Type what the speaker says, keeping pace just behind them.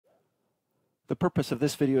The purpose of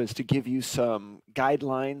this video is to give you some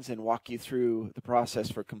guidelines and walk you through the process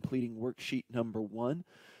for completing worksheet number 1.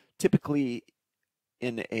 Typically,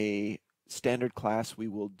 in a standard class, we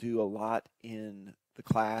will do a lot in the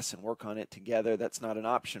class and work on it together. That's not an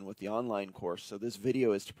option with the online course, so this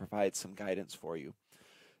video is to provide some guidance for you.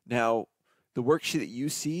 Now, the worksheet that you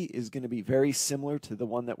see is going to be very similar to the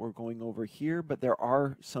one that we're going over here, but there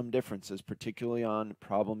are some differences, particularly on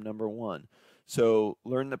problem number 1. So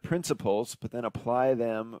learn the principles, but then apply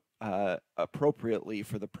them appropriately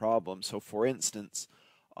for the problem. So for instance,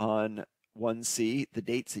 on 1C, the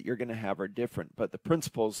dates that you're going to have are different, but the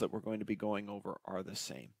principles that we're going to be going over are the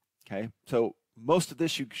same. Okay, so most of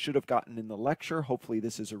this you should have gotten in the lecture. Hopefully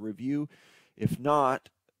this is a review. If not,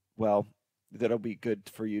 well, that'll be good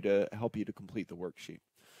for you to help you to complete the worksheet.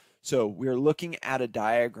 So we're looking at a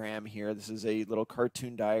diagram here. This is a little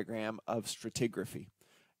cartoon diagram of stratigraphy.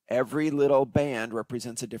 Every little band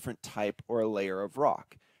represents a different type or a layer of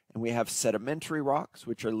rock. And we have sedimentary rocks,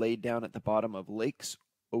 which are laid down at the bottom of lakes,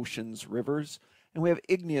 oceans, rivers. And we have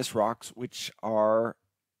igneous rocks, which are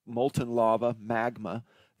molten lava, magma,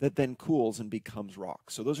 that then cools and becomes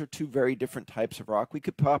rock. So those are two very different types of rock. We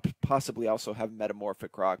could possibly also have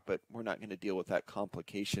metamorphic rock, but we're not going to deal with that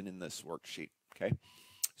complication in this worksheet. Okay,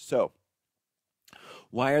 so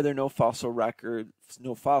why are there no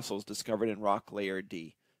fossils discovered in rock layer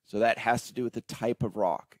D? So that has to do with the type of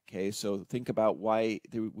rock. Okay, so think about why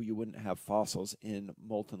you wouldn't have fossils in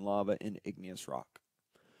molten lava in igneous rock.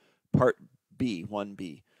 Part B,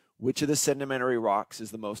 1B. Which of the sedimentary rocks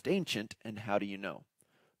is the most ancient, and how do you know?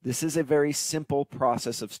 This is a very simple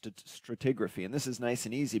process of stratigraphy, and this is nice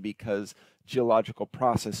and easy because geological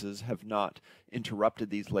processes have not interrupted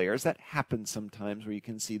these layers. That happens sometimes where you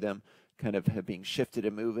can see them kind of being shifted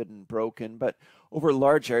and moved and broken, but over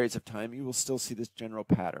large areas of time you will still see this general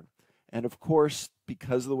pattern. And of course,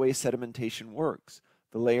 because of the way sedimentation works,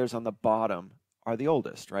 the layers on the bottom are the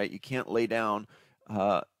oldest, right? You can't lay down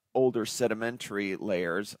older sedimentary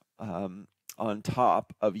layers on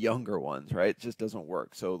top of younger ones, right? It just doesn't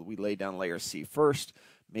work. So we lay down layer C first,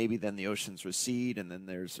 maybe then the oceans recede, and then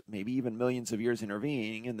there's maybe even millions of years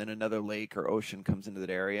intervening, and then another lake or ocean comes into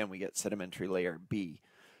that area, and we get sedimentary layer B.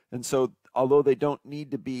 And so although they don't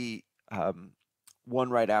need to be one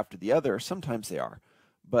right after the other, sometimes they are,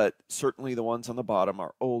 but certainly the ones on the bottom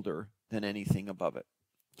are older than anything above it.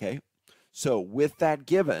 Okay, so with that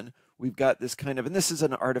given, we've got this kind of, and this is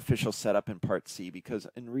an artificial setup in part C, because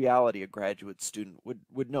in reality a graduate student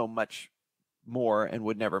would know much more and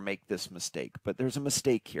would never make this mistake. But there's a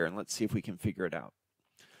mistake here, and let's see if we can figure it out.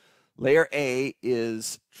 Layer A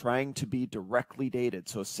is trying to be directly dated,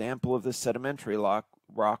 so a sample of this sedimentary rock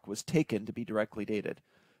was taken to be directly dated.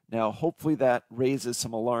 Now hopefully that raises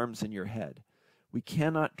some alarms in your head. We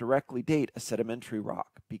cannot directly date a sedimentary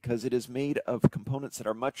rock because it is made of components that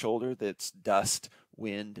are much older. That's dust,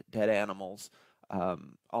 wind, dead animals,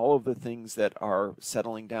 all of the things that are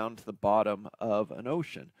settling down to the bottom of an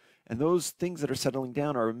ocean. And those things that are settling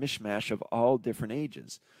down are a mishmash of all different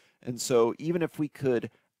ages. And so even if we could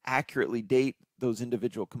accurately date those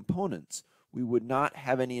individual components, we would not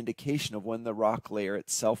have any indication of when the rock layer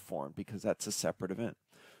itself formed, because that's a separate event.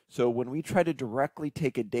 So when we try to directly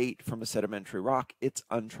take a date from a sedimentary rock, it's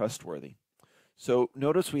untrustworthy. So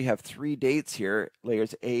notice we have 3 dates here,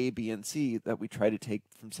 layers A, B, and C, that we try to take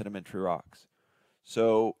from sedimentary rocks.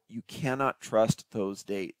 So you cannot trust those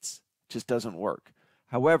dates. It just doesn't work.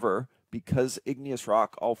 However, because igneous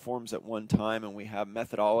rock all forms at one time and we have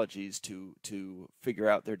methodologies to figure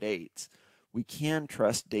out their dates, we can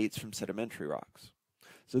trust dates from sedimentary rocks.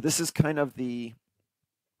 So this is kind of the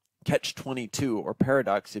catch-22, or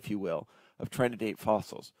paradox, if you will, of trying to date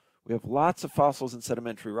fossils. We have lots of fossils in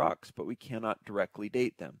sedimentary rocks, but we cannot directly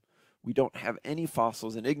date them. We don't have any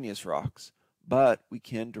fossils in igneous rocks, but we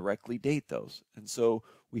can directly date those. And so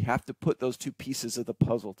we have to put those two pieces of the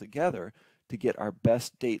puzzle together to get our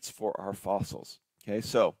best dates for our fossils. Okay,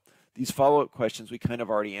 so these follow-up questions we kind of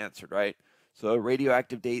already answered, right? So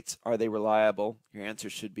radioactive dates, are they reliable? Your answer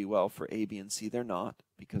should be, well, for A, B, and C, they're not,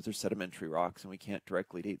 because they're sedimentary rocks and we can't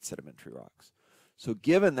directly date sedimentary rocks. So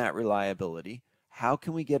given that reliability, how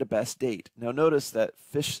can we get a best date? Now notice that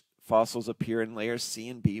fish fossils appear in layers C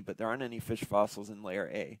and B, but there aren't any fish fossils in layer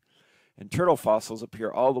A. And turtle fossils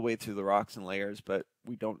appear all the way through the rocks and layers, but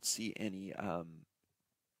we don't see any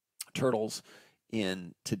turtles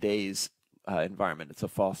in today's environment. It's a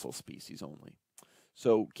fossil species only.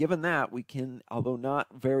 So given that, we can, although not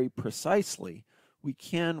very precisely, we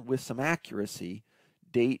can, with some accuracy,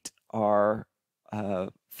 date our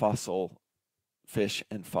fossil fish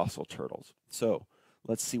and fossil turtles. So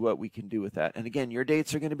let's see what we can do with that. And again, your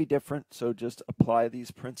dates are going to be different, so just apply these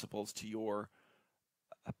principles to your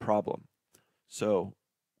a problem. So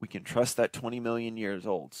we can trust that 20 million years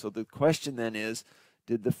old. So the question then is,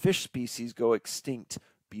 did the fish species go extinct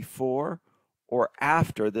before or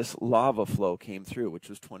after this lava flow came through, which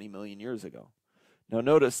was 20 million years ago? Now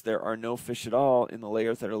notice there are no fish at all in the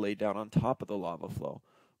layers that are laid down on top of the lava flow,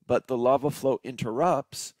 but the lava flow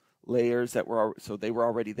interrupts layers that were, so they were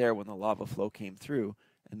already there when the lava flow came through,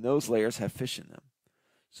 and those layers have fish in them.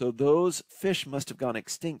 So those fish must have gone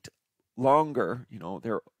extinct longer,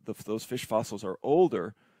 those fish fossils are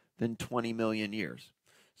older than 20 million years.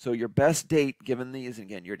 So your best date, given these, and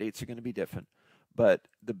again, your dates are going to be different, but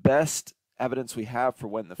the best evidence we have for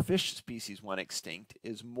when the fish species went extinct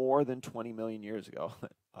is more than 20 million years ago.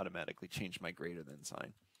 That automatically changed my greater than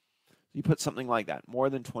sign. You put something like that, more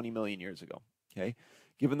than 20 million years ago. Okay.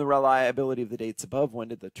 Given the reliability of the dates above, when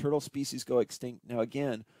did the turtle species go extinct? Now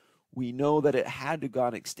again, we know that it had to have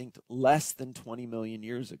gone extinct less than 20 million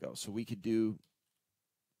years ago. So we could do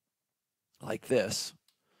like this.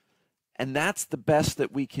 And that's the best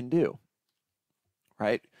that we can do,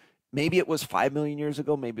 right? Maybe it was 5 million years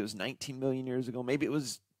ago. Maybe it was 19 million years ago. Maybe it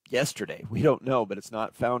was yesterday. We don't know, but it's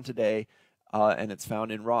not found today. And it's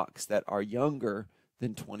found in rocks that are younger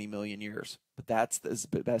than 20 million years. But that's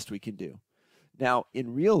the best we can do. Now,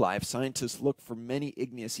 in real life, scientists look for many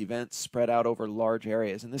igneous events spread out over large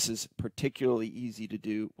areas. And this is particularly easy to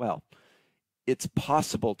do. Well, it's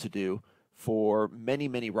possible to do for many,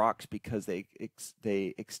 many rocks because they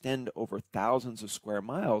extend over thousands of square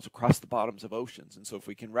miles across the bottoms of oceans. And so if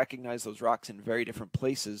we can recognize those rocks in very different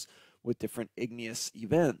places with different igneous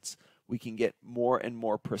events, we can get more and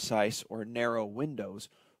more precise or narrow windows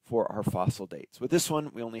for our fossil dates. With this one,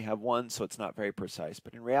 we only have one, so it's not very precise.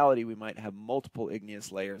 But in reality, we might have multiple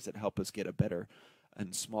igneous layers that help us get a better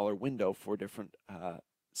and smaller window for different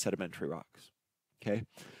sedimentary rocks. Okay,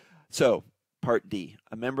 so Part D,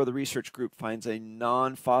 a member of the research group finds a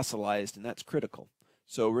non-fossilized, and that's critical.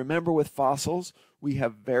 So remember, with fossils, we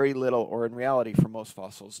have very little, or in reality for most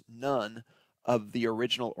fossils, none of the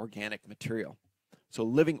original organic material. So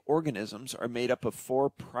living organisms are made up of 4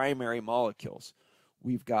 primary molecules.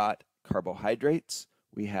 We've got carbohydrates,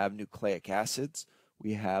 we have nucleic acids,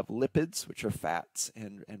 we have lipids, which are fats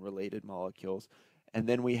and related molecules, and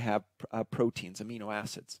then we have proteins, amino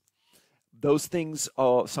acids. Those things,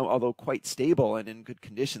 although quite stable and in good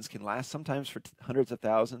conditions, can last sometimes for hundreds of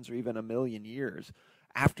thousands or even a million years.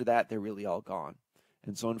 After that, they're really all gone.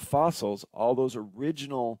 And so in fossils, all those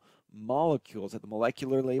original molecules at the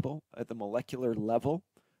molecular level,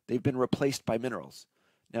 they've been replaced by minerals.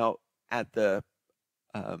 Now, at the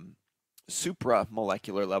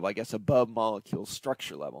supramolecular level, I guess above molecule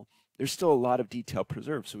structure level, there's still a lot of detail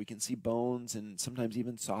preserved. So we can see bones and sometimes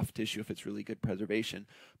even soft tissue if it's really good preservation,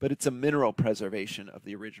 but it's a mineral preservation of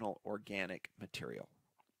the original organic material.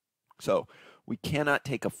 So we cannot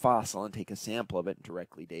take a fossil and take a sample of it and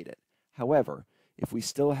directly date it. However, if we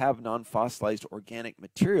still have non-fossilized organic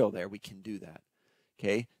material there, we can do that.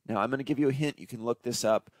 Okay, now I'm going to give you a hint. You can look this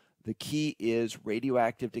up. The key is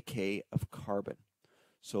radioactive decay of carbon.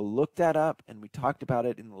 So look that up, and we talked about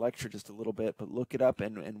it in the lecture just a little bit, but look it up,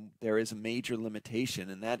 and there is a major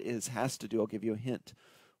limitation, and that has to do, I'll give you a hint,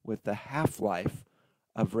 with the half-life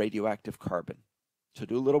of radioactive carbon. So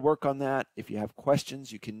do a little work on that. If you have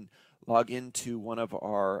questions, you can log into one of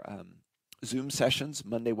our Zoom sessions,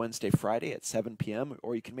 Monday, Wednesday, Friday at 7 p.m.,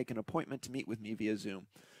 or you can make an appointment to meet with me via Zoom,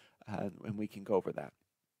 and we can go over that.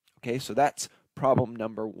 Okay, so that's problem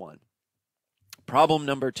number 1. Problem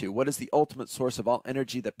number 2, what is the ultimate source of all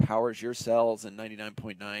energy that powers your cells and more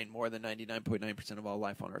than 99.9% of all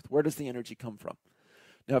life on Earth? Where does the energy come from?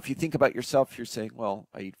 Now, if you think about yourself, you're saying, well,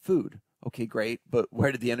 I eat food. Okay, great, but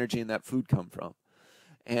where did the energy in that food come from?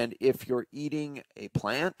 And if you're eating a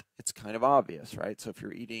plant, it's kind of obvious, right? So if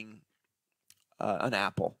you're eating an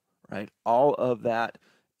apple, right, all of that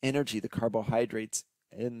energy, the carbohydrates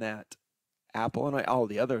in that apple, and all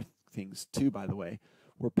the other things too, by the way,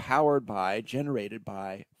 were generated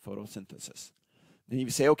by photosynthesis. Then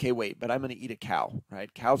you say, okay, wait, but I'm going to eat a cow,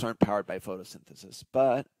 right? Cows aren't powered by photosynthesis,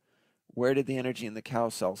 but where did the energy in the cow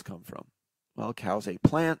cells come from? Well, cows ate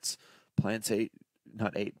plants. Plants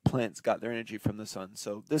got their energy from the sun.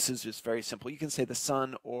 So this is just very simple. You can say the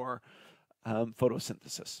sun or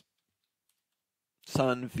photosynthesis.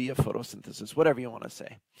 Sun via photosynthesis, whatever you want to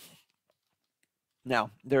say.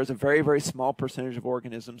 Now, there's a very, very small percentage of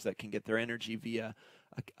organisms that can get their energy via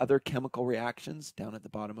other chemical reactions down at the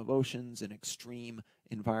bottom of oceans in extreme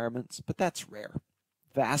environments, but that's rare.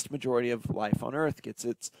 Vast majority of life on Earth gets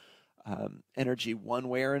its energy one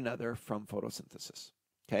way or another from photosynthesis.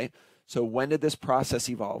 Okay, so when did this process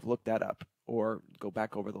evolve? Look that up or go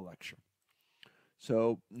back over the lecture.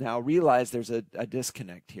 So now realize there's a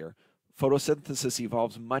disconnect here. Photosynthesis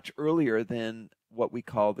evolves much earlier than what we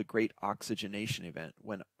call the great oxygenation event,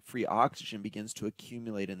 when free oxygen begins to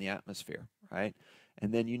accumulate in the atmosphere, right?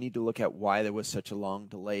 And then you need to look at why there was such a long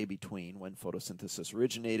delay between when photosynthesis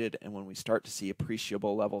originated and when we start to see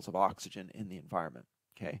appreciable levels of oxygen in the environment,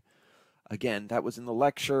 okay? Again, that was in the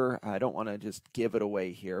lecture. I don't want to just give it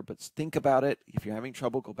away here, but think about it. If you're having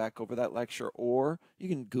trouble, go back over that lecture, or you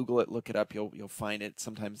can Google it, look it up. You'll find it.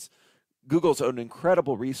 Sometimes Google's an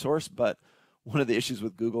incredible resource, but one of the issues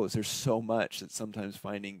with Google is there's so much that sometimes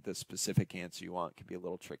finding the specific answer you want can be a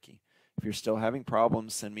little tricky. If you're still having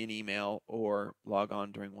problems, send me an email or log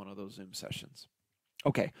on during one of those Zoom sessions.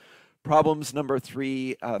 Okay, problems number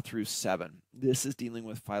 3 through 7. This is dealing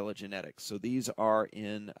with phylogenetics. So these are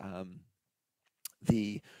in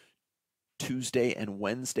the Tuesday and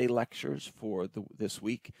Wednesday lectures for this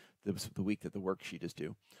week, the week that the worksheet is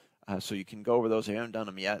due. So you can go over those. If you haven't done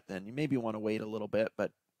them yet, then you maybe want to wait a little bit,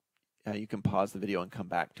 but you can pause the video and come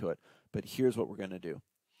back to it. But here's what we're going to do.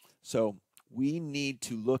 So we need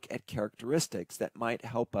to look at characteristics that might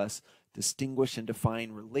help us distinguish and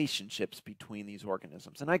define relationships between these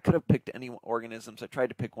organisms. And I could have picked any organisms. I tried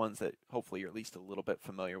to pick ones that hopefully you're at least a little bit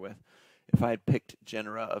familiar with. If I had picked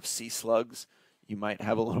genera of sea slugs, you might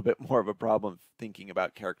have a little bit more of a problem thinking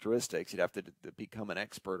about characteristics. You'd have to become an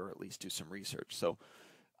expert or at least do some research. So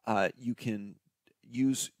you can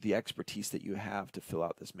use the expertise that you have to fill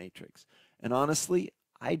out this matrix. And honestly,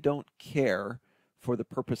 I don't care for the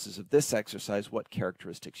purposes of this exercise what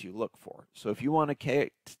characteristics you look for. So if you want to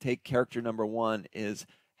take character number 1 is,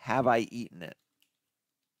 have I eaten it?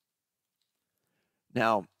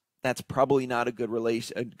 Now, that's probably not a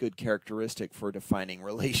good characteristic for defining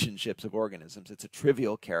relationships of organisms. It's a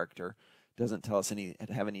trivial character. It doesn't tell us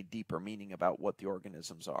have any deeper meaning about what the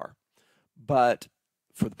organisms are. But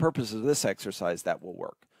for the purposes of this exercise, that will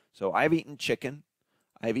work. So I've eaten chicken.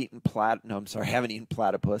 I've eaten I haven't eaten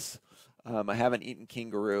platypus. I haven't eaten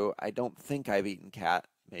kangaroo. I don't think I've eaten cat.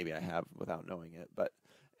 Maybe I have without knowing it.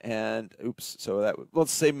 So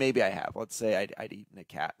let's say maybe I have. Let's say I'd eaten a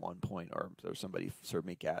cat at one point, or somebody served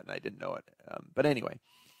me cat and I didn't know it. But anyway,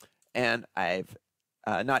 and I've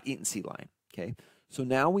not eaten sea lion. Okay, so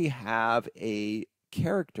now we have a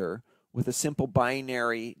character with a simple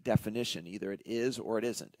binary definition. Either it is or it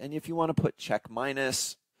isn't. And if you want to put check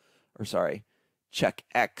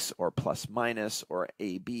X or plus minus or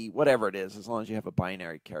AB, whatever it is, as long as you have a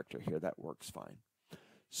binary character here, that works fine.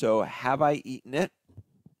 So have I eaten it?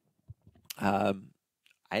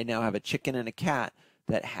 I now have a chicken and a cat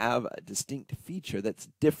that have a distinct feature that's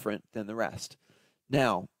different than the rest.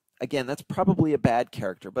 Now, again, that's probably a bad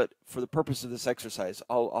character, but for the purpose of this exercise,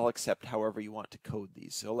 I'll accept however you want to code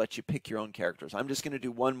these. So I'll let you pick your own characters. I'm just going to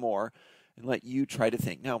do one more and let you try to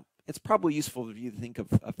think. Now, it's probably useful for you to think of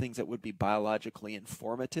things that would be biologically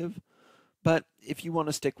informative, but if you want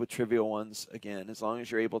to stick with trivial ones, again, as long as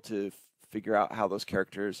you're able to figure out how those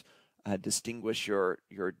characters distinguish your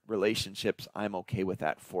relationships, I'm okay with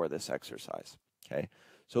that for this exercise. Okay,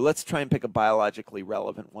 so let's try and pick a biologically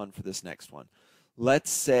relevant one for this next one.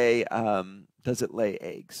 Let's say, does it lay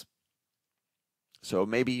eggs? So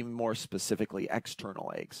maybe more specifically,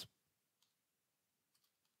 external eggs.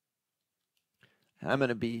 I'm going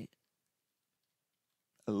to be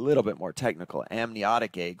a little bit more technical.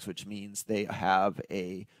 Amniotic eggs, which means they have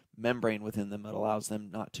a membrane within them that allows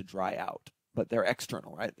them not to dry out. But they're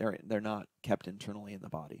external, right? They're not kept internally in the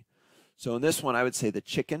body. So in this one, I would say the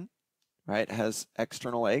chicken, right, has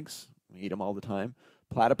external eggs. We eat them all the time.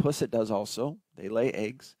 Platypus, it does also. They lay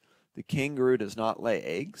eggs. The kangaroo does not lay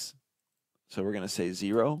eggs. So we're going to say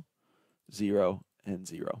 0, 0, and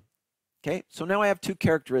 0. Okay, so now I have two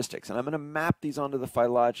characteristics, and I'm going to map these onto the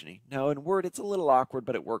phylogeny. Now in Word, it's a little awkward,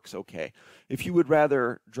 but it works okay. If you would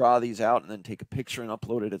rather draw these out and then take a picture and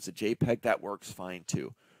upload it as a JPEG, that works fine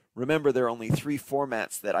too. Remember, there are only 3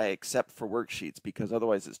 formats that I accept for worksheets because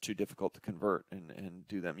otherwise it's too difficult to convert and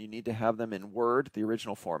do them. You need to have them in Word, the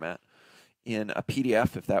original format, in a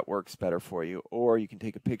PDF if that works better for you, or you can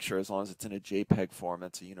take a picture as long as it's in a JPEG form.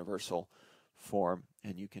 It's a universal form,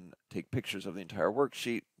 and you can take pictures of the entire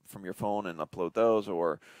worksheet from your phone and upload those,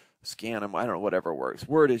 or scan them. I don't know, whatever works.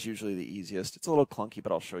 Word is usually the easiest. It's a little clunky,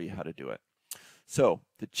 but I'll show you how to do it. So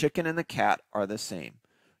the chicken and the cat are the same.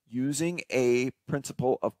 Using a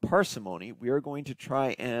principle of parsimony, we are going to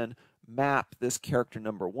try and map this character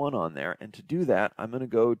number 1 on there. And to do that, I'm going to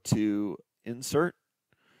go to Insert,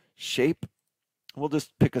 Shape. We'll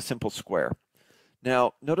just pick a simple square.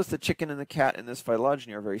 Now, notice the chicken and the cat in this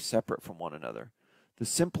phylogeny are very separate from one another. The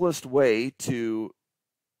simplest way to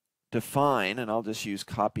define, and I'll just use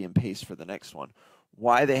copy and paste for the next one,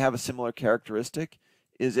 Why they have a similar characteristic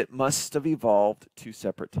is it must have evolved 2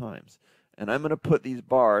 separate times. And I'm going to put these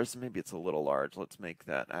bars, maybe it's a little large, let's make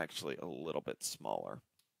that actually a little bit smaller,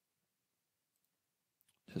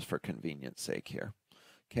 just for convenience sake here.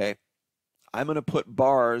 Okay, I'm going to put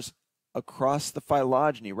bars across the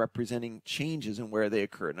phylogeny representing changes in where they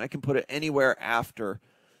occurred. And I can put it anywhere after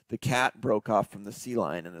the cat broke off from the sea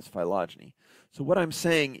lion in this phylogeny. So what I'm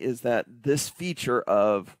saying is that this feature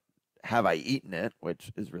of have I eaten it,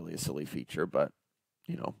 which is really a silly feature, but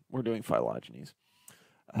you know, we're doing phylogenies,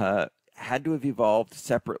 had to have evolved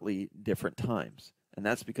separately different times. And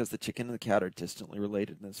that's because the chicken and the cat are distantly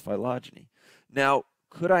related in this phylogeny. Now,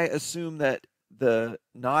 could I assume that the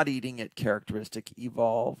not eating it characteristic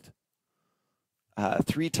evolved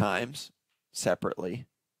 3 times separately,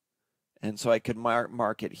 and so I could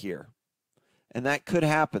mark it here? And that could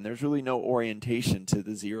happen. There's really no orientation to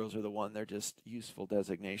the zeros or the 1. They're just useful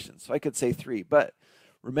designations. So I could say 3. But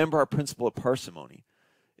remember our principle of parsimony.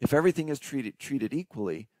 If everything is treated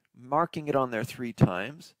equally, marking it on there 3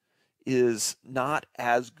 times is not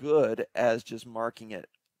as good as just marking it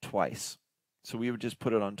twice. So we would just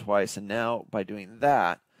put it on twice. And now by doing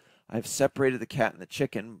that, I've separated the cat and the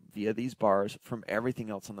chicken via these bars from everything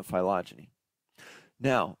else on the phylogeny.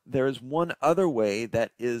 Now, there is one other way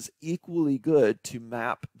that is equally good to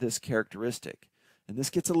map this characteristic. And this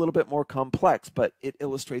gets a little bit more complex, but it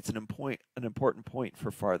illustrates an important point for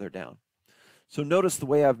farther down. So notice the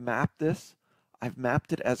way I've mapped this. I've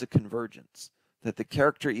mapped it as a convergence, that the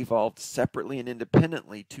character evolved separately and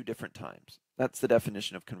independently 2 different times. That's the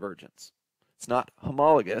definition of convergence. It's not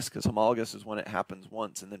homologous, because homologous is when it happens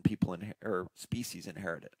once and then people or species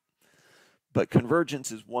inherit it. But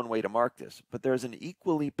convergence is one way to mark this. But there's an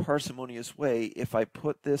equally parsimonious way if I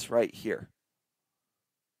put this right here.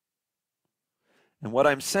 And what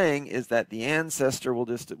I'm saying is that the ancestor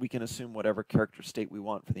we can assume whatever character state we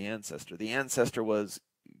want for the ancestor. The ancestor was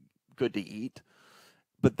good to eat,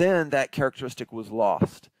 but then that characteristic was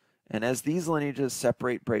lost. And as these lineages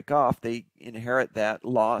separate, break off, they inherit that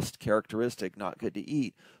lost characteristic, not good to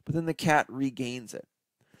eat, but then the cat regains it.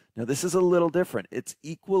 Now this is a little different. It's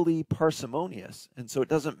equally parsimonious, and so it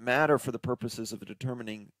doesn't matter for the purposes of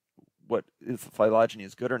determining what if the phylogeny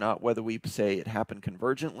is good or not, whether we say it happened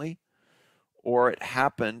convergently or it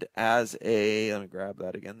happened as a, let me grab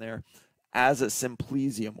that again there, as a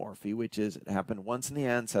simplesiomorphy, which is it happened once in the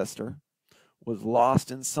ancestor, was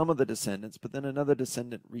lost in some of the descendants, but then another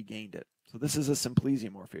descendant regained it. So this is a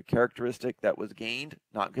simplesiomorphy, a characteristic that was gained,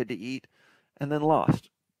 not good to eat, and then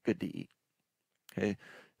lost, good to eat. Okay.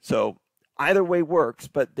 So either way works,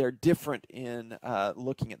 but they're different in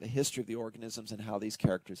looking at the history of the organisms and how these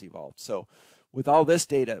characters evolved. So with all this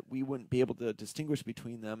data, we wouldn't be able to distinguish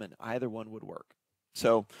between them, and either one would work.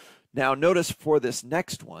 So now notice for this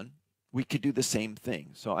next one, we could do the same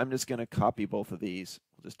thing. So I'm just going to copy both of these.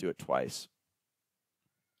 We'll just do it twice.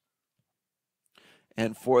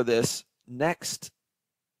 And for this next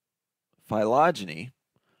phylogeny,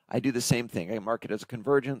 I do the same thing. I can mark it as a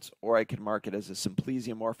convergence, or I can mark it as a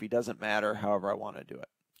simplesiomorphy. Doesn't matter, however I want to do it.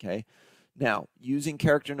 Okay. Now, using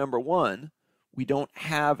character number 1, we don't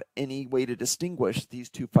have any way to distinguish these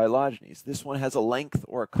 2 phylogenies. This one has a length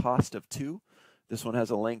or a cost of 2. This one has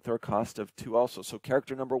a length or a cost of 2 also. So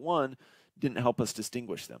character number 1 didn't help us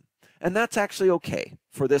distinguish them. And that's actually okay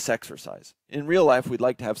for this exercise. In real life, we'd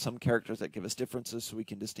like to have some characters that give us differences so we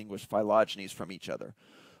can distinguish phylogenies from each other.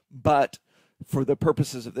 But for the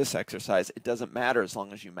purposes of this exercise, it doesn't matter as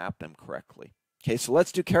long as you map them correctly. Okay, so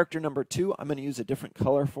let's do character number 2. I'm going to use a different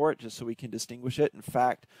color for it just so we can distinguish it. In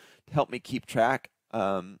fact, to help me keep track,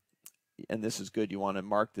 and this is good, you want to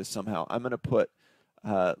mark this somehow, I'm going to put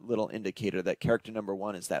a little indicator that character number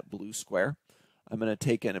 1 is that blue square. I'm going to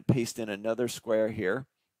take in and paste in another square here.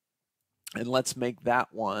 And let's make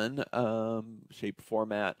that one shape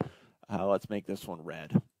format. Let's make this one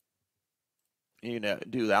red. You know,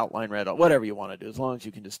 do the outline red, whatever you want to do, as long as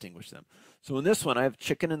you can distinguish them. So in this one, I have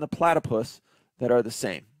chicken and the platypus that are the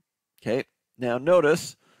same. Okay. Now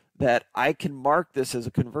notice that I can mark this as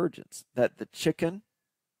a convergence, that the chicken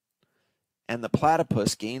and the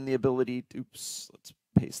platypus gain the ability to, oops, let's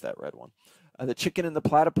paste that red one. The chicken and the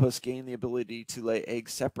platypus gain the ability to lay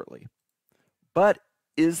eggs separately. But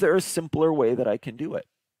is there a simpler way that I can do it?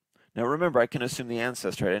 Now remember, I can assume the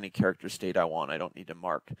ancestor at any character state I want. I don't need to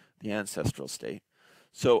mark the ancestral state.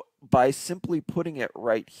 So by simply putting it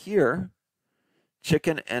right here,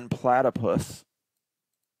 chicken and platypus,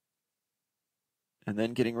 and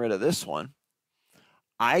then getting rid of this one,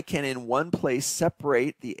 I can in one place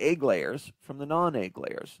separate the egg layers from the non-egg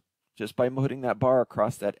layers just by putting that bar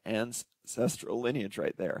across that ancestral lineage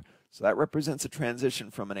right there. So that represents a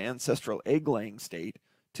transition from an ancestral egg-laying state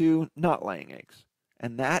to not laying eggs.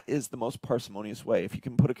 And that is the most parsimonious way. If you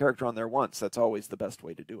can put a character on there once, that's always the best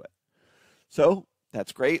way to do it. So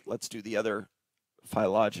that's great. Let's do the other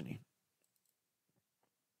phylogeny.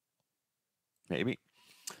 Maybe.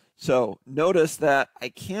 So notice that I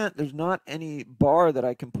can't, there's not any bar that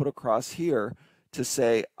I can put across here to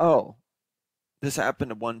say, oh, this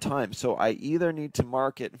happened at one time. So I either need to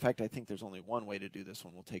mark it, in fact, I think there's only one way to do this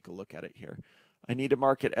one. We'll take a look at it here. I need to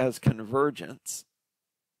mark it as convergence,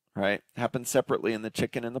 right? Happens separately in the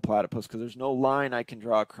chicken and the platypus because there's no line I can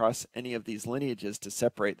draw across any of these lineages to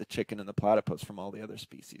separate the chicken and the platypus from all the other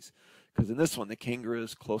species. Because in this one, the kangaroo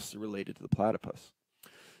is closely related to the platypus.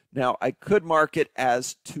 Now, I could mark it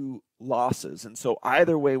as two losses, and so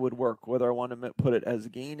either way would work, whether I want to put it as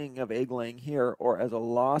gaining of egg laying here or as a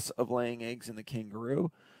loss of laying eggs in the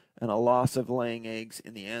kangaroo and a loss of laying eggs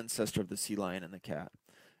in the ancestor of the sea lion and the cat.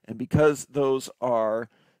 And because those are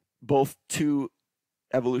both two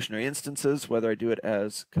evolutionary instances, whether I do it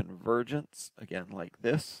as convergence, again like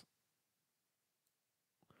this,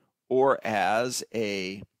 or as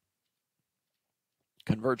a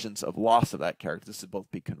convergence of loss of that character. This would both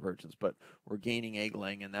be convergence, but we're gaining egg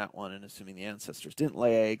laying in that one and assuming the ancestors didn't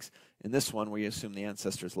lay eggs. In this one, we assume the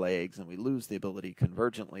ancestors lay eggs and we lose the ability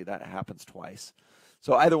convergently. That happens twice.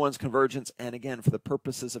 So either one's convergence, and again, for the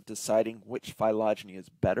purposes of deciding which phylogeny is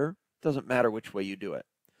better, it doesn't matter which way you do it.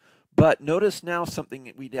 But notice now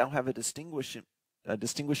something, we now have a distinguishing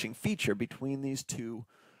feature between these two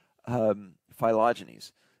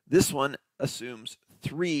phylogenies. This one assumes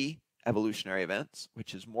 3 evolutionary events,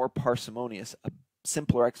 which is more parsimonious, a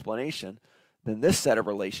simpler explanation than this set of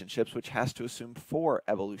relationships, which has to assume 4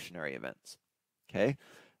 evolutionary events. Okay,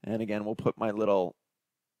 and again, we'll put my little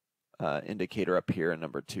indicator up here in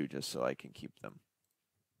number 2 just so I can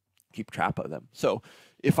keep track of them. So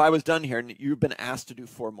if I was done here and you've been asked to do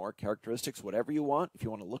 4 more characteristics, whatever you want, if you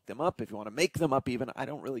want to look them up, if you want to make them up even, I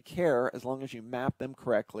don't really care as long as you map them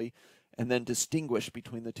correctly and then distinguish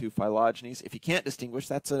between the 2 phylogenies. If you can't distinguish,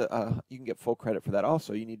 that's you can get full credit for that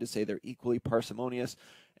also. You need to say they're equally parsimonious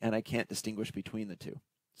and I can't distinguish between the 2.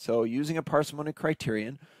 So using a parsimony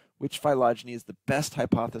criterion, which phylogeny is the best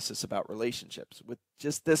hypothesis about relationships? With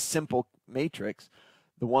just this simple matrix,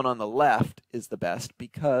 the one on the left is the best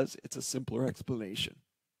because it's a simpler explanation.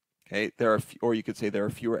 Okay, or you could say there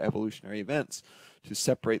are fewer evolutionary events to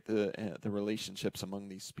separate the relationships among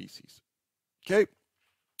these species. Okay,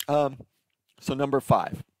 so number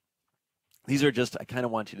 5. These are just, I kind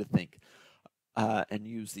of want you to think and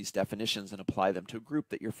use these definitions and apply them to a group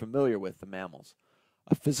that you're familiar with, the mammals.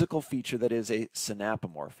 A physical feature that is a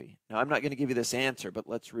synapomorphy. Now, I'm not going to give you this answer, but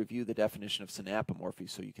let's review the definition of synapomorphy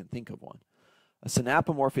so you can think of one. A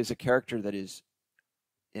synapomorphy is a character that is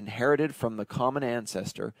inherited from the common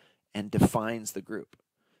ancestor and defines the group.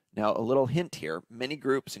 Now, a little hint here, many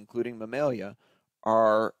groups, including Mammalia,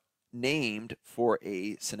 are named for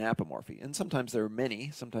a synapomorphy. And sometimes there are many,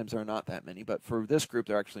 sometimes there are not that many, but for this group,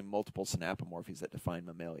 there are actually multiple synapomorphies that define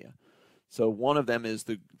Mammalia. So one of them is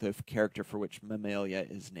the character for which Mammalia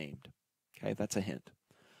is named. Okay, that's a hint.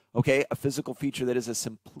 Okay, a physical feature that is a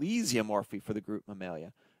simplesiomorphy for the group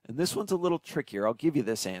Mammalia. And this one's a little trickier. I'll give you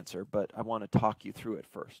this answer, but I want to talk you through it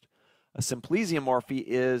first. A simplesiomorphy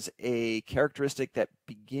is a characteristic that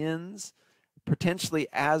begins potentially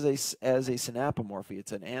as a synapomorphy.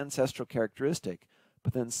 It's an ancestral characteristic,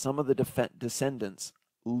 but then some of the descendants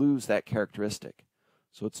lose that characteristic.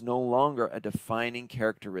 So it's no longer a defining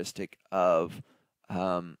characteristic of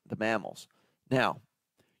the mammals. Now,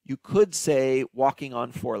 you could say walking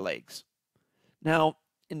on 4 legs. Now,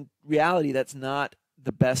 in reality, that's not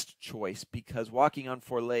the best choice because walking on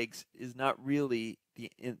 4 legs is not really,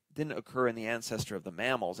 it didn't occur in the ancestor of the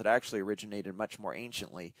mammals. It actually originated much more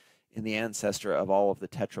anciently in the ancestor of all of the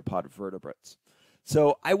tetrapod vertebrates.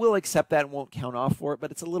 So I will accept that and won't count off for it,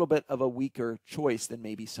 but it's a little bit of a weaker choice than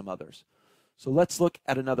maybe some others. So let's look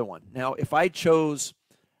at another one. Now, if I chose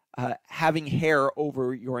having hair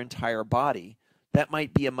over your entire body, that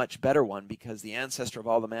might be a much better one because the ancestor of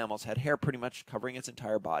all the mammals had hair pretty much covering its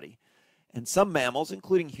entire body. And some mammals,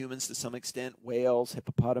 including humans to some extent, whales,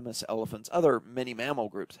 hippopotamus, elephants, other many mammal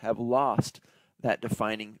groups have lost that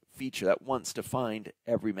defining feature that once defined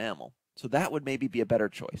every mammal. So that would maybe be a better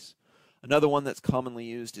choice. Another one that's commonly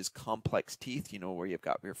used is complex teeth, where you've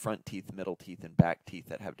got your front teeth, middle teeth, and back teeth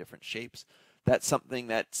that have different shapes. That's something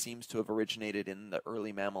that seems to have originated in the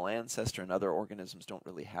early mammal ancestor, and other organisms don't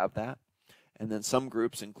really have that. And then some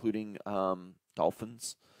groups, including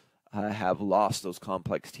dolphins, have lost those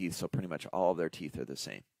complex teeth, so pretty much all of their teeth are the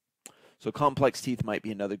same. So complex teeth might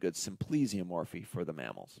be another good simplesiomorphy for the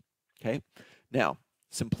mammals. Okay. Now,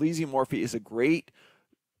 Sympplesiomorphy is a great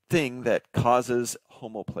thing that causes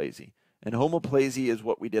homoplazy. And homoplazy is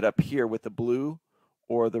what we did up here with the blue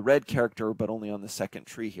or the red character, but only on the second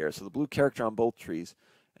tree here. So the blue character on both trees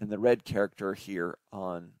and the red character here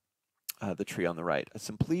on the tree on the right. A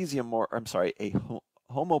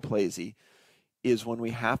homoplasy is when we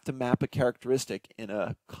have to map a characteristic in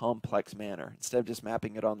a complex manner. Instead of just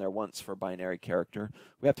mapping it on there once for a binary character,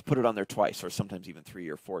 we have to put it on there twice, or sometimes even 3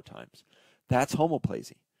 or 4 times. That's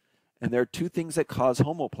homoplasy. And there are 2 things that cause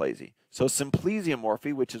homoplasy. So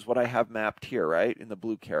sympplesiomorphy, which is what I have mapped here, right, in the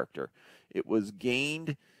blue character. It was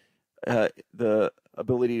gained, the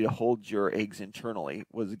ability to hold your eggs internally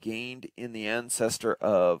was gained in the ancestor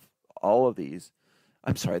of all of these.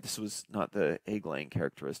 I'm sorry, this was not the egg-laying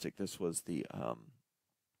characteristic. This was the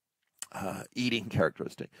eating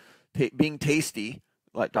characteristic. Being tasty,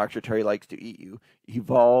 like Dr. Terry likes to eat you,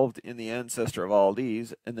 evolved in the ancestor of all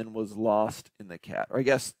these and then was lost in the cat. Or I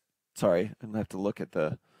guess, sorry, I'm going to have to look at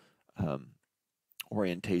the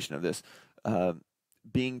orientation of this.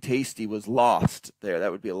 Being tasty was lost there.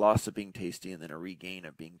 That would be a loss of being tasty and then a regain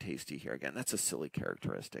of being tasty here. Again, that's a silly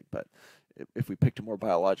characteristic, but if we picked a more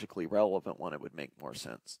biologically relevant one, it would make more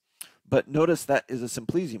sense. But notice that is a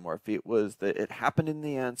sympplesiomorphy. It was that it happened in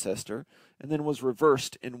the ancestor and then was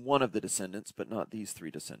reversed in one of the descendants, but not these 3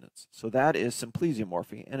 descendants. So that is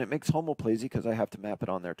sympplesiomorphy, and it makes homoplasy because I have to map it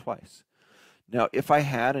on there twice. Now, if I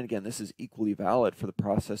had, and again, this is equally valid for the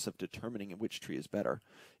process of determining which tree is better,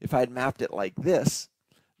 if I had mapped it like this,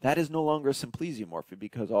 that is no longer sympplesiomorphy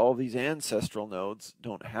because all of these ancestral nodes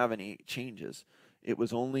don't have any changes. It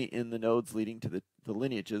was only in the nodes leading to the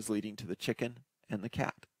lineages leading to the chicken and the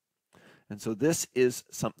cat. And so this is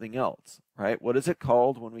something else, right? What is it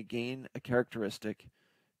called when we gain a characteristic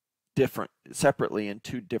separately in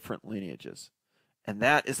 2 different lineages? And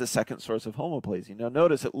that is the second source of homoplasy. Now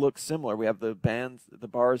notice it looks similar. We have the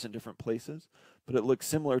bars in different places, but it looks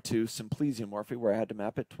similar to sympplesiomorphy where I had to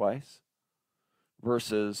map it twice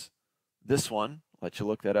versus this one. Let you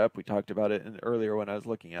look that up. We talked about it earlier when I was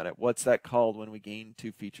looking at it. What's that called when we gain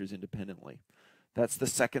 2 features independently? That's the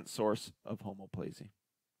second source of homoplasy.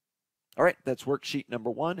 All right, that's worksheet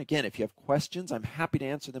number 1. Again, if you have questions, I'm happy to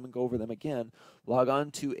answer them and go over them again. Log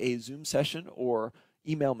on to a Zoom session or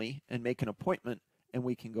email me and make an appointment, and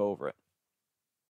we can go over it.